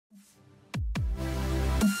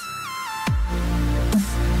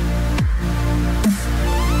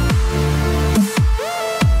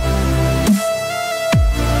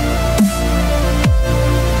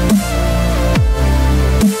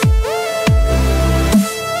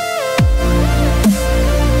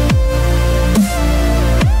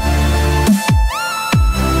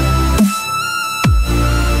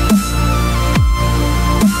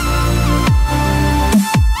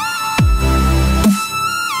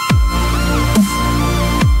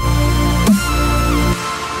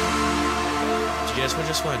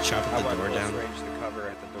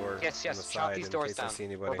Yes, on the chop side these in doors case I down. see We're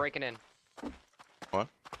anybody. breaking in. What?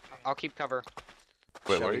 I'll keep cover.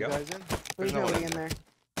 Wait, Shall where are we you go? guys in? There's no one nobody in there.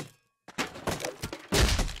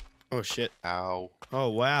 Oh shit. Ow. Oh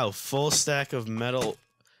wow, full stack of metal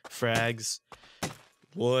frags,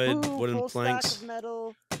 wood, Ooh, wooden full planks. stack of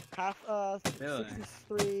metal, half Really?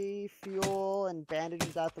 63 fuel and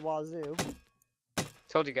bandages at the wazoo.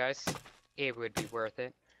 Told you guys, it would be worth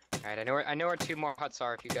it. Alright, I know where 2 more huts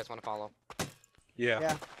are if you guys want to follow. Yeah.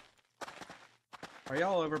 Yeah. Are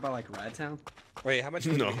y'all over by like Radtown? Wait, how much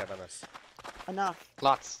wood do No. we have on us? Enough.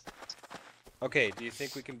 Lots. Okay, do you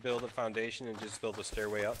think we can build a foundation and just build a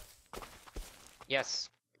stairway up? Yes.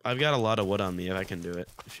 I've got a lot of wood on me if I can do it.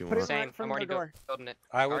 If you Put want. it right Same. in front I'm of already the door. building it.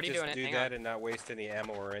 I would Already just doing it, do hang that on. and not waste any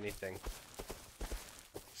ammo or anything.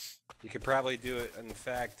 You could probably do it, in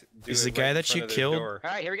fact, do Is it the guy right in that you front of their killed- door.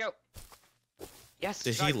 Alright, here we go. Yes.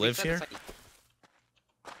 Does guys, he we live said here?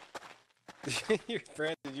 this-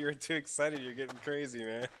 Brandon, you were too excited. You're getting crazy,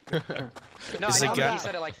 man. No, Is I the know guy- he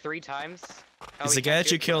said it like 3 times. How Does we the guy can't that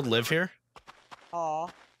do you it. killed live here? Aw.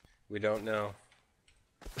 We don't know.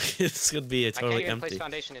 This could be I can't totally even place empty.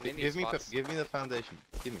 foundation in Indian Give me, spots. give me the foundation.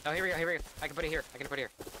 Give me. Oh, here we go, here we go. I can put it here. I can put it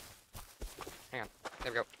here. Hang on.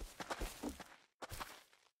 There we go.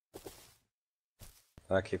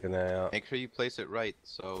 I'll keep an eye out. Make sure you place it right,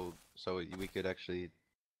 so we could actually.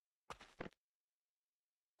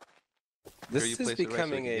 This you is place it right so we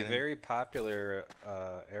becoming can a get in. very popular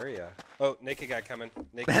area. Oh, naked guy coming.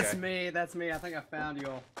 Naked That's guy. me. That's me. I think I found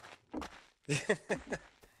y'all.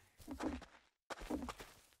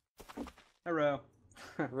 Hello.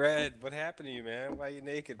 Red, what happened to you, man? Why are you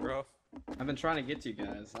naked, bro? I've been trying to get to you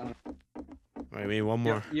guys. I don't Alright, we need one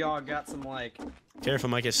more. Y'all got some like Careful,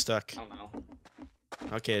 might get stuck. I don't know.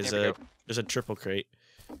 Okay, There we go. there's a triple crate.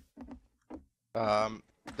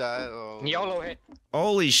 That. Oh. YOLO hit.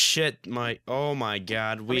 Holy shit, oh my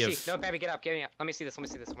god, Let we me have see. No, baby, get up. Get me up. Let me see this. Let me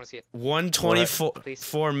see this. I want to see it. 124 Please.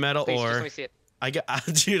 four metal Please, just let ore. me see it. I got,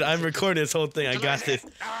 dude, I'm recording this whole thing. I Just got let me this. see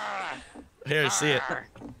it. Ah! Here, see it. Ah!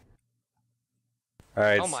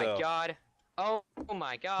 Alright, Oh my so god. Oh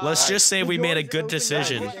my god. Let's just say The we made a door's good open,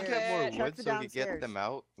 decision. guys. We should get more Check wood the so we could get downstairs. them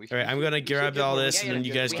out. All right, I'm gonna grab all this, Yeah, and then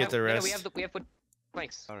you guys we get have, the yeah, rest. we have wood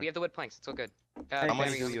planks. Alright. We have the wood planks. It's all good. How Sammy,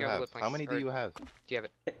 many let's do you grab the have? wood How planks. many do Or- you have? Do you have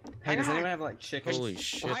it? Hey, Hang does on. anyone have like chickens? Holy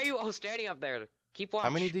shit! Why are you all standing up there? Keep watch. How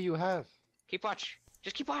many do you have? Keep watch.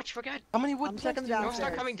 Just keep watch. For God. How many wood I'm planks checking do you the Don't have? start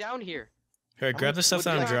downstairs. coming down here. Here, grab the stuff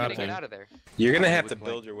that wood I'm do you have? Get dropping. out of there. you're gonna How have many to wood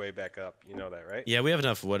build your way back up. You know that, right? Yeah, we have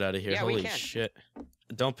enough wood out of here. Yeah, we Holy can. shit!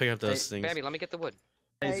 Don't pick up those things. Baby, let me get the wood.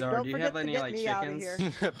 Hey, Hey, Zara, don't do you forget have to any get like me outta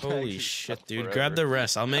chickens? here. Holy shit, dude! Forever. Grab the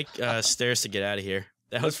rest. I'll make stairs to get out of here.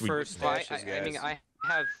 That Look was for ridiculous. Well, stashes, I mean, guys. I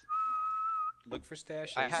have, Look for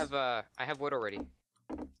stashes. I have wood already.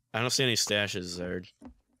 I don't see any stashes, Zard.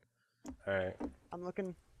 Alright. I'm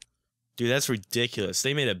looking. Dude, that's ridiculous.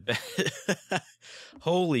 They made a bet.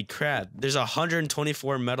 Holy crap! There's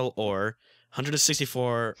 124 metal ore,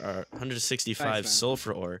 164 or 165 Thanks, man.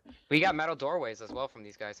 sulfur ore. We got metal doorways as well from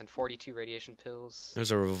these guys, and 42 radiation pills.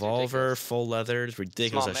 There's a revolver, ridiculous. full leather. It's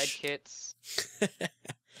ridiculous. Small med kits.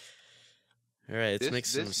 All right, let's make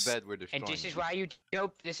some. This bed we're destroying. And this is why you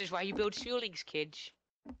dope. This is why you build ceilings, kids.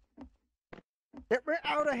 Get me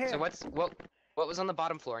out of here. So what was on the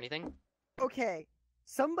bottom floor? Anything? Okay,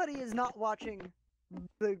 somebody is not watching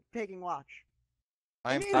the taking watch.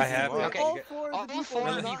 I am. It I is have- where okay, all you- four of all the people four are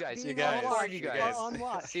of you not guys, being you guys, on all watch, four of you are guys. on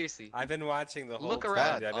watch. Seriously. I've been watching the whole Look time.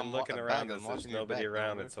 around. I've been I'm looking back, around. I'm There's watching your nobody back,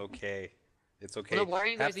 around. don't It's okay. It's okay. Well, then why are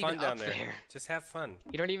you have guys even fun down up there. there? Just have fun.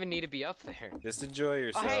 You don't even need to be up there. Just enjoy Oh,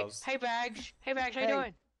 yourselves. hey, Bags. Hey, Bags, how you Hey,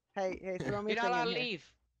 doing? Hey, throw me You're a not thing allowed in to here,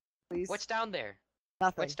 leave. please. What's down there?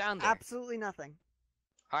 Nothing. what's down there? Absolutely nothing.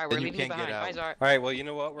 All right, Then we're you leaving you can't get behind. Bye, out. Zara. All right. Well, you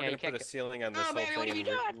know what? We're Yeah, you gonna put can't a get- ceiling on this Oh, whole baby, what thing. have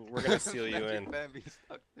you and we're gonna seal you in.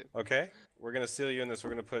 Okay? We're gonna seal you in this.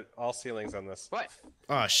 We're gonna put all ceilings on this. What?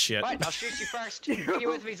 Oh shit! What? I'll shoot you first. Get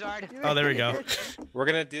with me, Zard. Oh, there we go. We're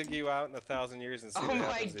gonna dig you out in 1,000 years and see Oh what my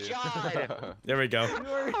happens to you. god. There we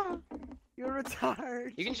go. You're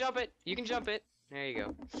retarded. You can jump it. You can jump it. There you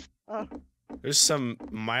go. Oh, There's some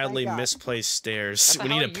mildly God. misplaced stairs. What the We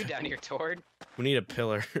hell need are you down here, Tord? we need a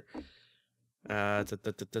pillar.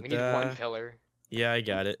 We need one pillar. Yeah, I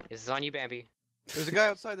got it. This is on you, Bambi. There's a guy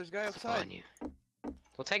outside. There's a guy It's outside. on you.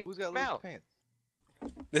 We'll take Who's got him loose out. pants?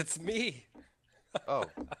 It's me. Oh,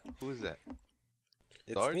 who is that?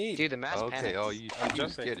 It's Sarge? me. Dude, the mass Okay. panics. Oh, you I'm you jumping.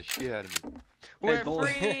 scared the shit out of me. We're boy.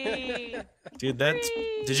 free! Dude, that's.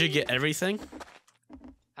 Did you get everything?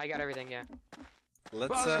 I got everything, yeah.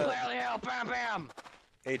 Let's Welcome to Clearly Hell, bam bam!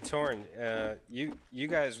 Hey Torn, you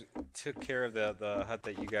guys took care of the hut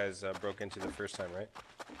that you guys broke into the first time, right?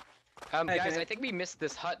 Hey, Guys, can I- I think we missed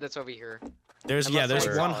this hut that's over here. There's Unless there's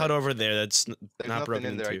I one saw hut it. over there that's There's not nothing broken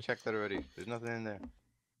in there. I into. checked that already. There's nothing in there.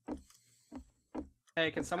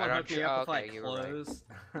 Hey, can someone I hook don't me tr- up with okay, like you were right. clothes?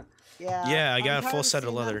 Yeah, I I'm got a tired full set of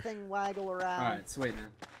seeing leather. That thing waggle around, Alright, sweet man.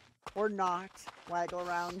 or not waggle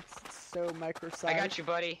around. It's so microsized. I got you,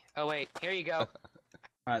 buddy. Oh wait, here you go.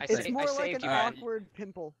 Alright, I It's sa- more like saved an you, man. awkward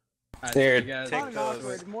pimple. Alright, There, so you guys, take Not an those.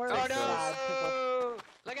 awkward, more Oh like a sad pimple. no!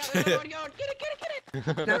 Look out! There's one going.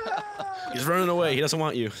 Get it! He's running away. He doesn't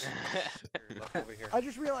want you. Here, left over here. I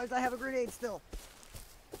just realized I have a grenade still.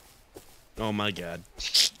 Oh my god.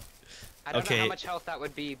 I don't know Okay. how much health that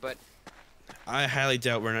would be, but I highly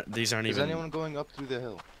doubt these aren't Is even. anyone going up through the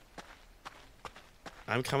hill?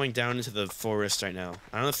 I'm coming down into the forest right now.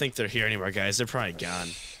 I don't think they're here anymore, guys. They're probably gone.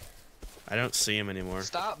 I don't see them anymore.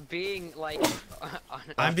 stop being like.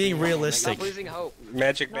 I'm being Stop realistic. losing hope.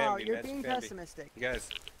 Magic No, Bambi, you're Magic being Bambi. pessimistic. You guys,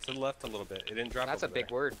 to the left a little bit. It didn't drop That's a over big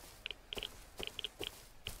there. word.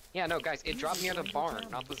 Yeah, no, guys, it dropped near the barn,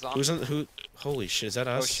 not the zombie. Who's on who? Holy shit! Is that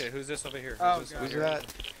Oh us? shit, who's this over here? Oh, Who's this God. over Who's here?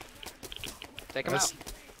 that? Take him That's-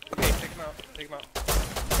 out. Okay, take him out. Take him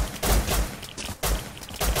out.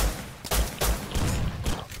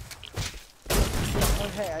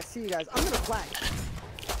 Oh hey, I see you guys. I'm gonna flank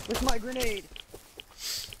with my grenade.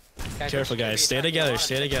 Guys, Careful, there's gonna guys. be Stay attacking together, a lot of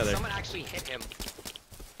stay them. together. Someone actually hit him.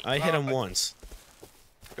 I hit him Oh, once.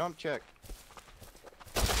 Jump check.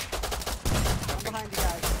 I'm behind you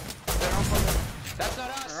guys. That's not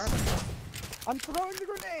us. I'm throwing the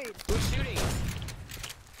grenade. Who's shooting?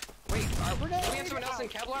 Wait, do Grenade. we have someone else in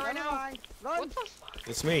Kevlar right Never now? mind. Run. What the fuck?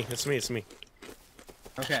 It's me. It's me. It's me.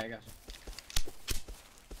 Okay, I got you.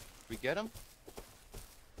 We get him?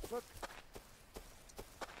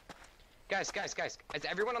 Guys, is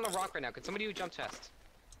everyone on the rock right now? Could somebody do a jump test?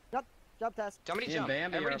 Jump test. Somebody Me and jump.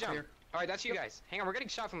 Bambi are Everybody up jump. here. All right, that's you guys. Hang on, we're getting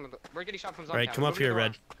shot from zone Right, count. come up Moving to here, the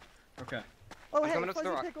Red. rock. Okay. Oh I'm hey, coming up to the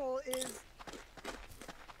Fuzzy rock. Pickle is.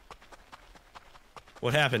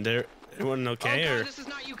 What happened? Everyone okay Oh or? god, this is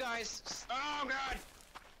not you guys. Oh god.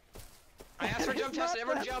 I asked for a jump It's test not and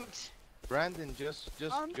everyone them. jumped. Brandon, just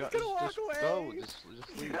I'm just gonna walk go. away. Just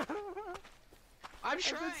leave. I'm I'm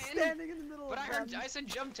trying. just standing in the middle But I of heard them. I said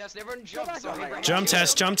jump test and everyone Go jumped. back, So go I back. ran Jump into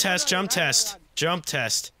test. them. Jump test. Jump Run, run, test. run. Jump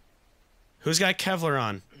test. Who's got Kevlar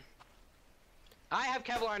on? I have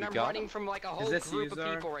Kevlar and You I'm got running him? from like a whole this group you, of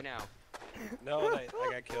Zar? people right now. No, I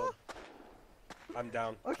got killed. I'm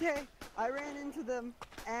down. Okay, I ran into them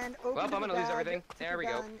and opened Well, I'm the gonna lose bag, everything. took There a we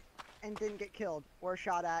go. gun, and didn't get killed or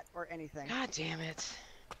shot at or anything. God damn it.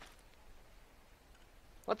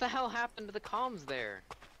 What the hell happened to the comms there?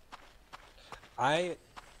 I I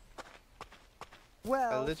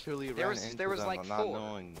Well, literally There ran was- into there was them like not 4.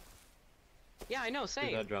 knowing. Yeah, I know,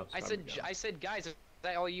 same. that drops probably down. I said, guys, is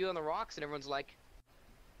that all you on the rocks? And everyone's like,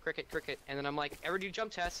 cricket. And then I'm like, everyone do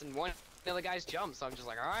jump tests, and one of the guys jumps. So I'm just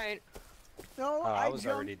like, all right. no, I I was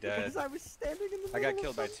jumped already dead. because I was standing in the middle I got of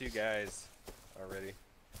killed by them. 2 guys already.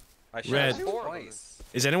 I shot Red. him Four of them. twice.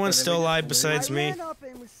 Is anyone But then still we just alive lose. besides I me? ran up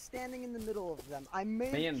and was standing in the middle of them. I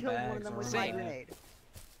may Me have and killed one of Bags them are with on my that. grenade.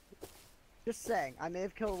 Just saying, I may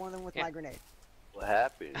have killed one of them with Yeah. my grenade. What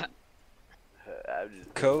happened? I was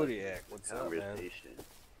just Kodiak, what's up, man? conversation.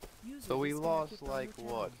 So we lost like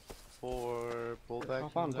what? 4 bolt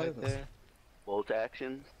Hop on, actions play right this. there. Bolt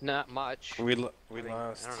actions? Not much. We I mean,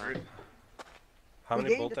 lost. I don't know. How We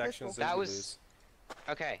many gained bolt a actions pistol. did That we was- lose?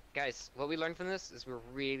 Okay, guys, what we learned from this is we're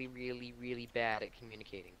really bad at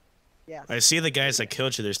communicating. Yes. I see the guys that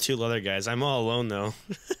killed you. There's 2 leather guys. I'm all alone though.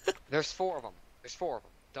 There's 4 of them.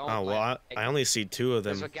 Don't Oh well, I only see 2 of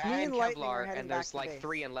There's them. a guy Me in and Lightning are Kevlar, heading and back there's to like base.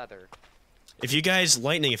 3 in leather. If you guys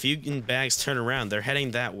lightning, if you and Bags turn around, they're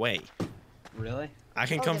heading that way. Really? I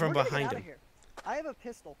can Oh, come then from we're gonna get behind outta him. here. I have a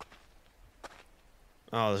pistol.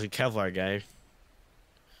 Oh, there's a Kevlar guy.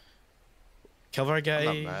 Kevlar I'm guy.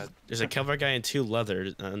 not mad. There's a Kevlar guy and 2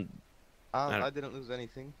 leather. And I don't- I didn't lose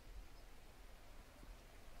anything.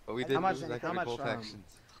 But we How did much- lose like how 3 much, bolt um, actions.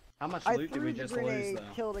 How much I loot did threw we the just grenade, lose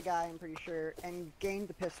though? killed a guy, I'm pretty sure, and gained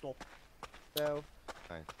the pistol. So,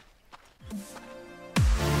 Nice.